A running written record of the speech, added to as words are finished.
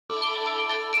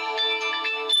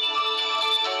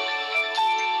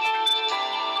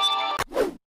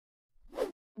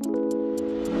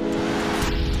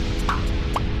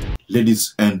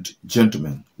Ladies and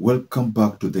gentlemen, welcome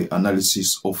back to the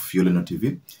analysis of YOLENO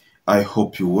TV. I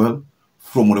hope you're well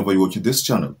from wherever you're watching this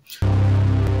channel.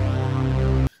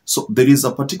 So there is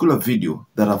a particular video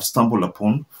that I've stumbled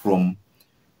upon from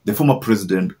the former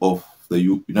president of the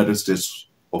United States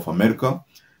of America,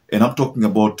 and I'm talking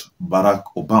about Barack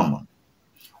Obama.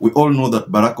 We all know that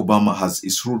Barack Obama has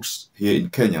his roots here in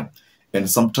Kenya, and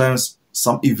sometimes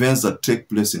some events that take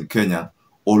place in Kenya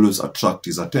always attract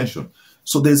his attention.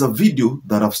 So there's a video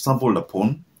that I've stumbled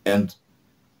upon, and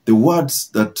the words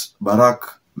that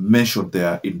Barack mentioned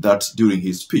there in that during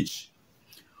his speech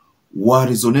were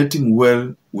resonating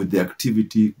well with the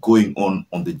activity going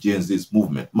on the Gen Z's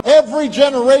movement. Every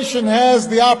generation has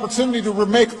the opportunity to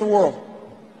remake the world.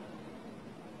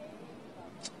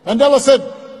 Mandela said,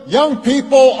 young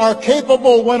people are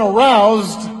capable when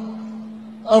aroused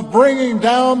of bringing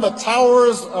down the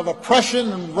towers of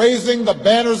oppression and raising the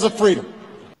banners of freedom.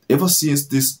 Ever since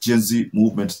this Gen Z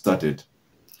movement started,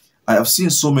 I have seen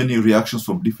so many reactions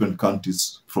from different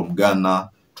countries, from Ghana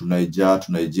to Niger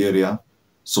to Nigeria,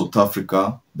 South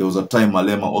Africa. There was a time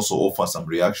Malema also offered some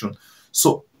reaction.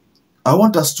 So I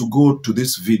want us to go to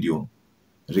this video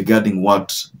regarding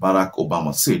what Barack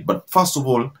Obama said. But first of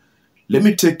all, let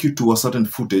me take you to a certain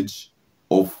footage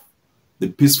of the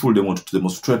peaceful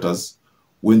demonstrators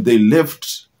when they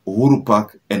left Uhuru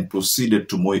Park and proceeded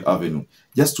to Moi Avenue.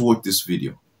 Just watch this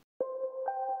video.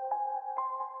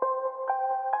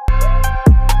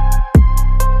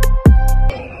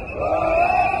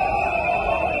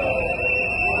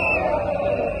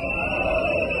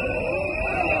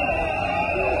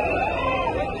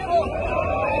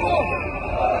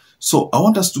 So I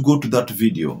want us to go to that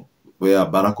video where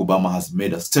Barack Obama has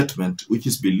made a statement which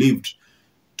is believed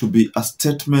to be a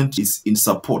statement is in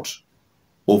support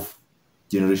of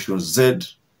Generation Z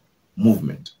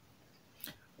movement.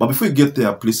 But before you get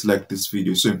there, please like this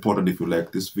video. It's so important if you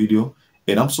like this video.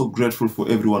 And I'm so grateful for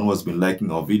everyone who has been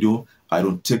liking our video. I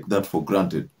don't take that for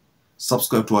granted.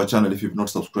 Subscribe to our channel if you've not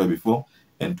subscribed before.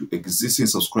 And to existing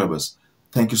subscribers,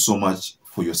 thank you so much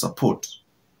for your support.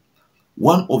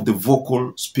 One of the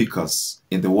vocal speakers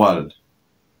in the world,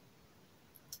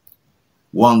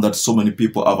 one that so many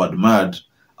people have admired,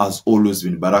 has always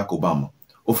been Barack Obama.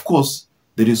 Of course,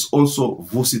 there is also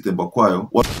Vusi Tembakwayo,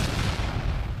 one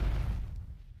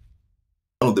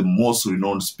of the most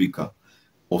renowned speakers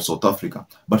of South Africa.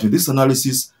 But in this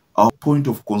analysis, our point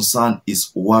of concern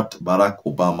is what Barack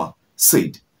Obama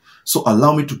said. So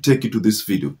allow me to take you to this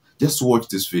video. Just watch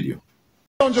this video.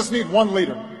 We don't just need one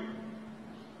leader.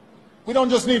 We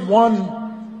don't just need one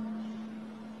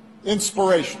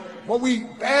inspiration. What we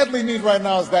badly need right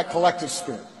now is that collective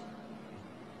spirit.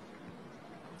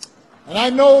 And I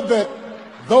know that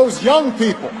those young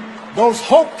people, those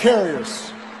hope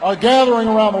carriers, are gathering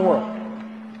around the world.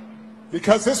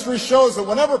 Because history shows that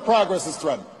whenever progress is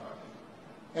threatened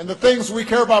and the things we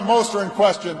care about most are in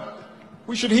question,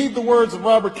 we should heed the words of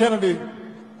Robert Kennedy,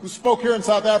 who spoke here in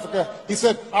South Africa. He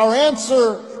said, our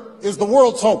answer is the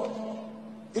world's hope.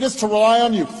 It is to rely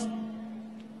on youth.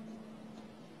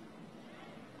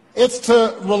 It's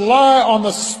to rely on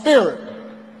the spirit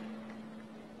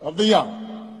of the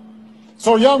young.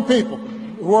 So young people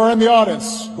who are in the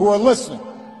audience, who are listening,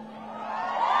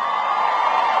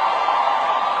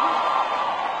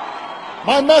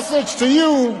 my message to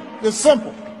you is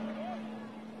simple.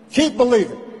 Keep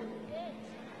believing.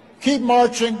 Keep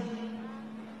marching.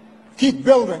 Keep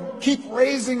building. Keep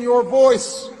raising your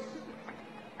voice.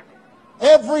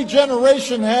 Every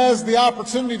generation has the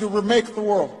opportunity to remake the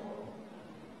world.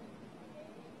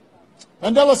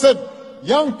 Mandela said,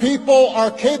 young people are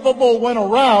capable when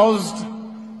aroused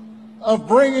of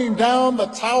bringing down the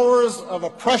towers of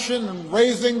oppression and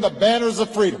raising the banners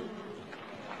of freedom.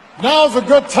 Now's a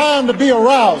good time to be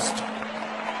aroused.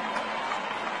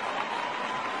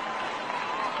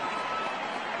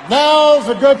 Now's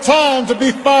a good time to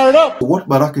be fired up. What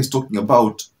Barack is talking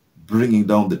about, bringing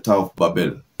down the Tower of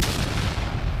Babel.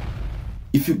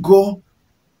 If you go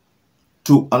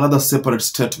to another separate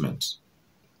statement,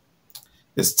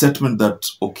 a statement that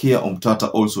Okia Omtata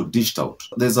also dished out.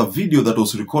 There's a video that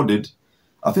was recorded.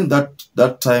 I think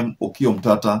that time Okia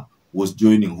Omtata was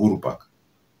joining Uhuru Park,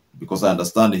 because I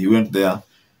understand he went there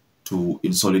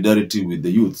in solidarity with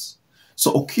the youths.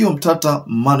 So Okia Omtata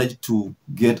managed to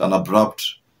get an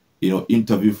abrupt,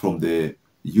 interview from the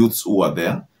youths who were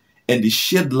there, and he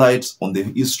shed light on the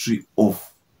history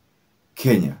of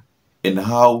Kenya and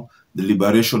how the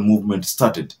liberation movement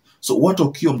started. So what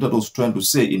Okia Omtata was trying to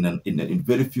say in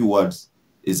very few words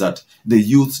is that the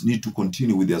youths need to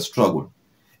continue with their struggle.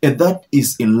 And that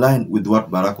is in line with what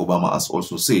Barack Obama has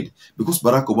also said. Because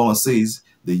Barack Obama says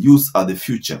the youth are the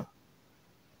future.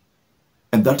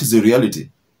 And that is a reality.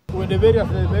 With the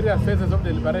various phases of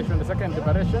the liberation, the second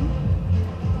liberation,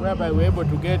 whereby we're able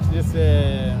to get this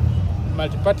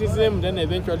multipartyism, then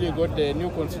eventually you got the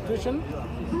new constitution.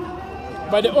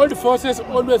 But the old forces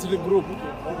always regroup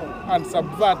and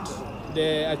subvert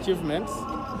the achievements.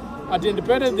 At the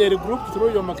independence, they regrouped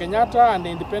through Jomo Kenyatta, and the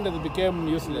independence became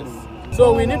useless.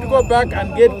 So we need to go back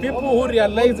and get people who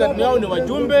realize that now in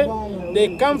Wajumbe,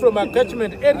 they come from a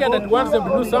catchment area that wants them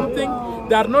to do something.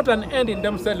 They are not an end in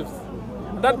themselves.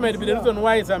 That might be the reason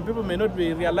why some people may not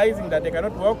be realizing that they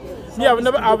cannot work. Me,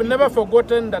 I've never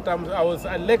forgotten that I was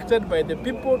elected by the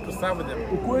people to serve them.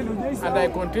 And I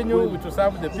continue to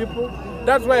serve the people.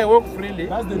 That's why I work freely,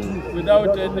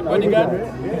 without any bodyguard,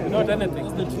 without anything.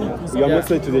 Your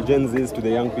message to the Gen Zs, to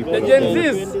the young people? The Gen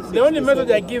Zs, the only message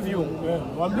I give you,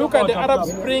 look at the Arab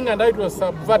Spring and how it was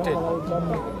subverted.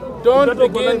 Don't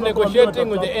begin negotiating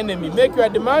with the enemy. Make your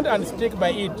demand and stick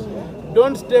by it.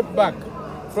 Don't step back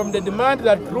from the demand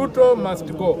that RUTO must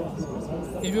go.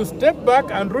 If you step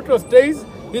back and RUTO stays,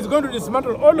 he's going to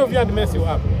dismantle all of you and mess you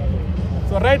up.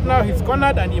 So right now he's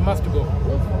cornered and he must go.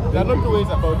 There are no two ways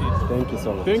about it. Thank you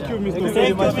so much. Thank you,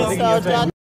 Mr.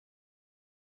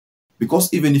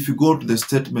 Because even if you go to the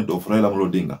statement of Raila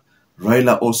Odinga,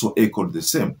 Raila also echoed the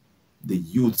same. The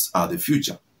youths are the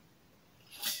future.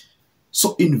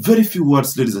 So in very few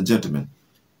words, ladies and gentlemen,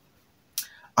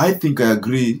 I think I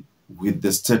agree with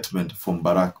the statement from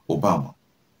Barack Obama.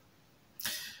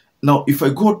 Now, if I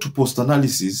go to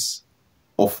post-analysis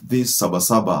of this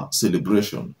SABASABA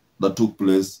celebration that took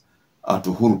place at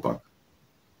Uhuru Park,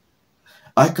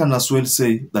 I can as well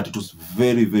say that it was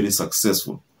very, very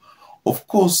successful. Of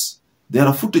course, there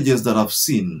are footages that I've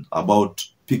seen about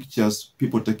pictures,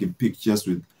 people taking pictures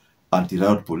with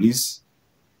anti-riot police,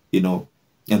 you know,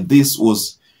 and this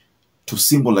was to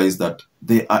symbolize that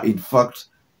they are in fact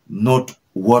not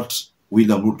what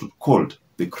William Ruto called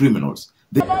the criminals.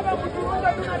 They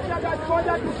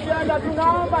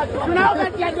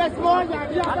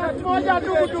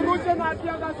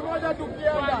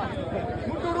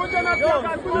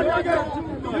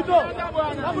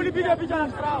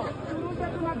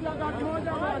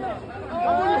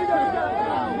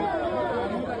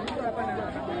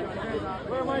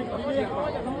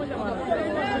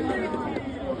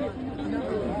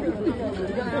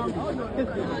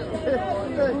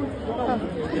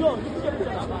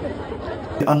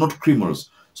are not criminals.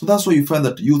 So that's why you find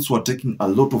that youths were taking a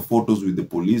lot of photos with the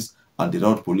police,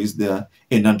 anti-riot police there,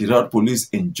 and anti-riot police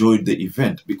enjoyed the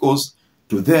event because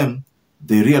to them,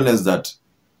 they realized that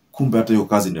kumbe hata hiyo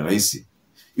kazi ni rahisi.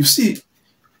 You see,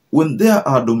 when there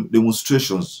are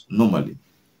demonstrations normally,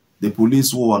 the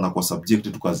police huwa wanakuwa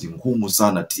subjected to kazi ngumu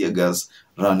sana, tear gas,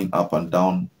 running up and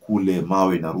down, kule,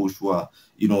 mawe na rushwa.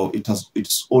 You know,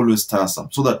 it's always tiresome.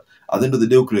 So that at the end of the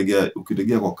day,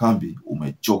 ukiregea kwa kambi,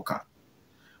 umechoka.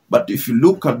 But if you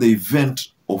look at the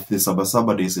event of the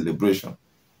Sabasaba Day celebration,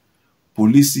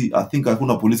 police, I think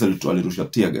hakuna police alirusha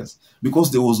tear gas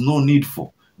because there was no need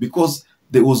for, because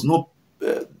there was no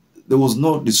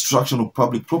destruction of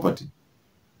public property.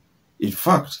 In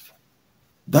fact,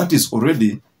 that is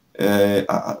already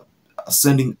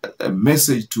sending a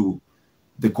message to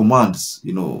the commands,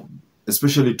 you know,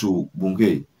 especially to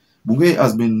Bungei. Bungei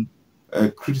has been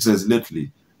criticized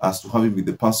lately as to having been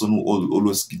the person who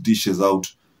always dishes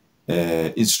out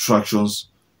instructions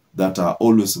that are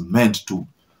always meant to,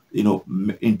 you know,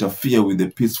 interfere with the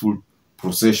peaceful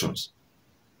processions.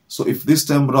 So if this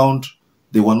time round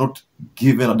they were not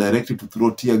given a directive to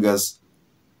throw tear gas,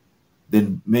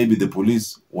 then maybe the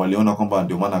police waliona kwamba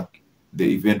ndio maana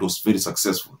the event was very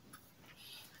successful.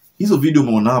 Hizo video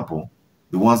umeona hapo,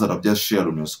 the ones that I've just shared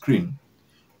on your screen,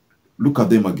 look at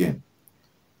them again.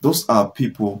 Those are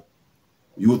people,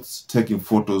 youths taking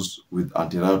photos with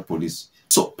anti-riot police.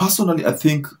 So personally, I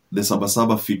think the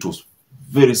Sabasaba feat was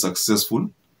very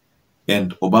successful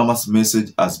and Obama's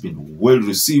message has been well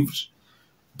received.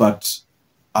 But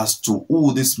as to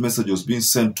who this message was being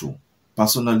sent to,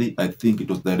 personally, I think it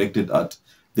was directed at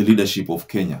the leadership of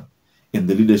Kenya and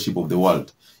the leadership of the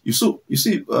world. You see,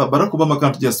 Barack Obama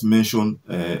can't just mention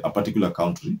a particular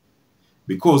country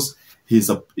because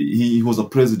he was a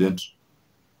president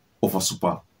of a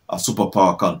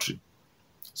superpower country.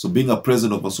 So being a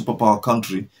president of a superpower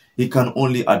country, he can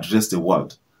only address the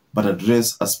world, but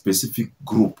address a specific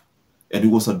group. And he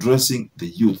was addressing the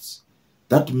youths.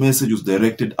 That message was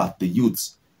directed at the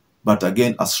youths, but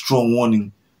again, a strong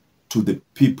warning to the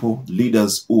people,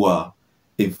 leaders who are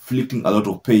inflicting a lot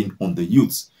of pain on the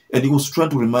youths. And he was trying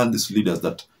to remind these leaders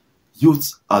that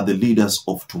youths are the leaders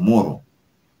of tomorrow.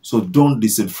 So don't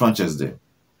disenfranchise them.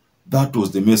 That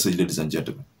was the message, ladies and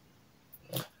gentlemen.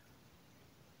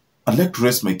 I'd like to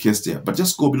rest my case there, but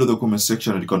just go below the comment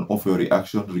section and you can offer your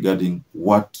reaction regarding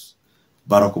what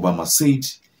Barack Obama said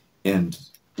and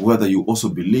whether you also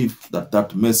believe that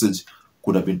that message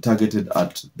could have been targeted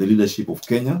at the leadership of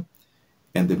Kenya.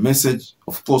 And the message,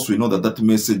 of course, we know that that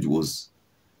message was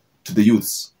to the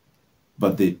youths,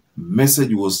 but the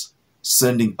message was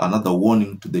sending another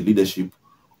warning to the leadership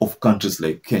of countries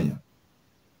like Kenya.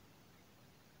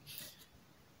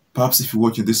 Perhaps if you're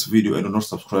watching this video and do not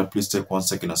subscribe, please take 1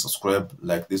 second and subscribe,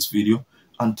 like this video.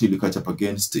 Until you catch up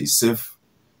again, stay safe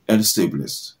and stay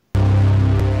blessed.